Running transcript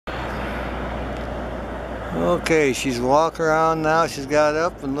Okay, she's walking around now. She's got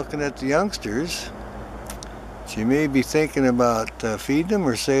up and looking at the youngsters. She may be thinking about feeding them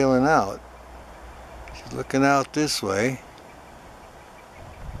or sailing out. She's looking out this way.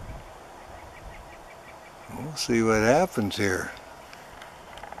 We'll see what happens here.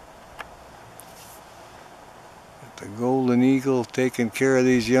 Got the golden eagle taking care of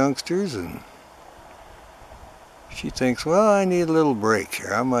these youngsters, and she thinks, well, I need a little break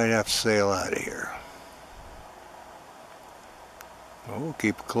here. I might have to sail out of here. Well, we'll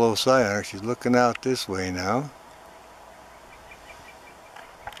keep a close eye on her. She's looking out this way now.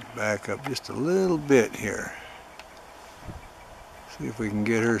 Back up just a little bit here. See if we can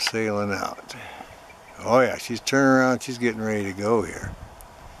get her sailing out. Oh yeah, she's turning around. She's getting ready to go here.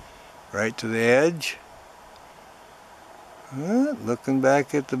 Right to the edge. Looking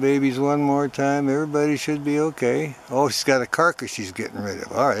back at the babies one more time. Everybody should be okay. Oh, she's got a carcass she's getting rid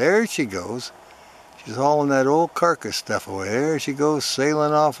of. All right, there she goes. She's hauling that old carcass stuff away. There she goes,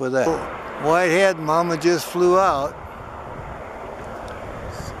 sailing off with that. Whitehead mama just flew out.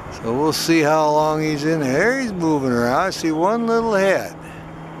 So we'll see how long he's in there. There he's moving around. I see one little head.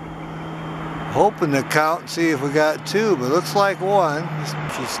 Hoping to count and see if we got two, but looks like one.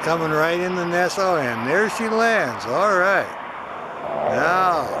 She's coming right in the nest. Oh, and there she lands. All right.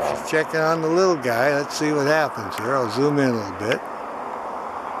 Now she's checking on the little guy. Let's see what happens here. I'll zoom in a little bit.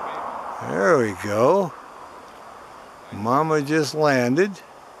 There we go. Mama just landed.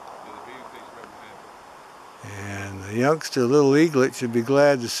 And the youngster, little Eaglet, should be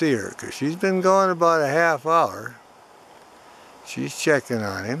glad to see her because she's been gone about a half hour. She's checking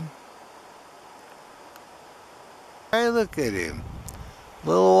on him. Hey, look at him.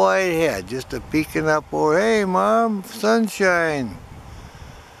 Little white head just a peeking up over. Hey, Mom, sunshine.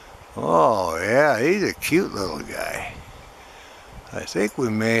 Oh, yeah, he's a cute little guy. I think we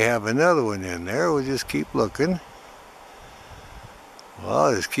may have another one in there. We'll just keep looking. Well,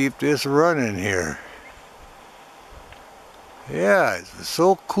 I'll just keep this running here. Yeah, it was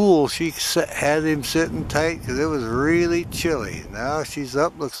so cool. She had him sitting tight because it was really chilly. Now she's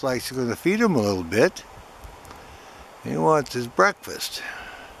up. Looks like she's going to feed him a little bit. He wants his breakfast.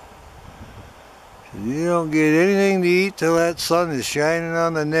 You don't get anything to eat till that sun is shining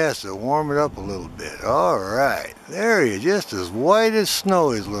on the nest to warm it up a little bit. All right, there he is, just as white as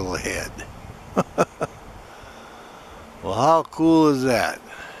snow, his little head. Well, how cool is that?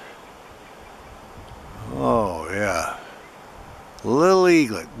 Oh, yeah. Little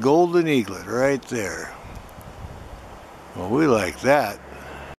eaglet, golden eaglet right there. Well, we like that.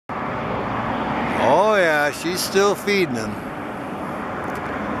 Oh, yeah, she's still feeding him.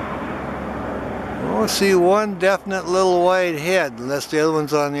 We'll see one definite little white head, unless the other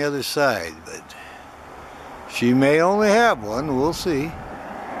one's on the other side. But she may only have one. We'll see.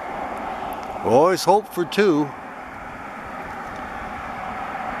 We always hope for two.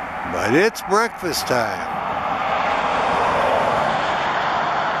 But it's breakfast time.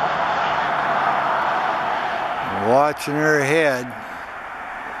 Watching her head.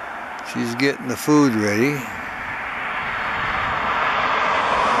 She's getting the food ready.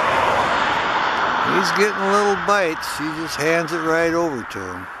 He's getting little bites. She just hands it right over to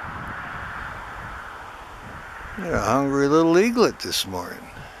him. You're a hungry little eaglet this morning.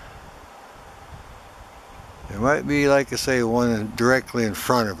 There might be, like I say, one directly in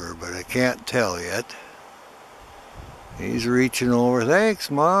front of her, but I can't tell yet. He's reaching over. Thanks,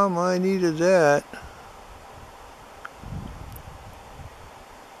 Mom. I needed that.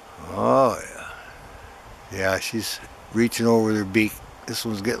 Oh, yeah. Yeah, she's reaching over with her beak. This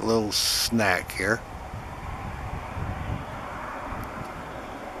one's getting a little snack here.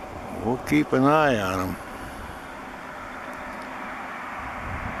 We'll keep an eye on him.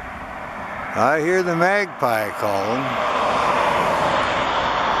 I hear the magpie calling.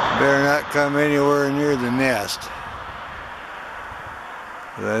 Better not come anywhere near the nest.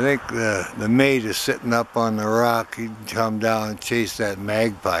 But I think the mate is sitting up on the rock. He'd come down and chase that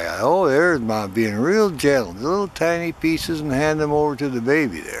magpie. Oh, there's Mom being real gentle. Little tiny pieces and hand them over to the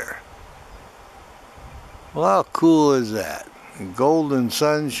baby there. Well, how cool is that? Golden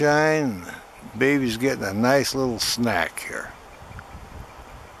sunshine. The baby's getting a nice little snack here.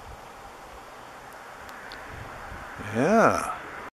 Yeah.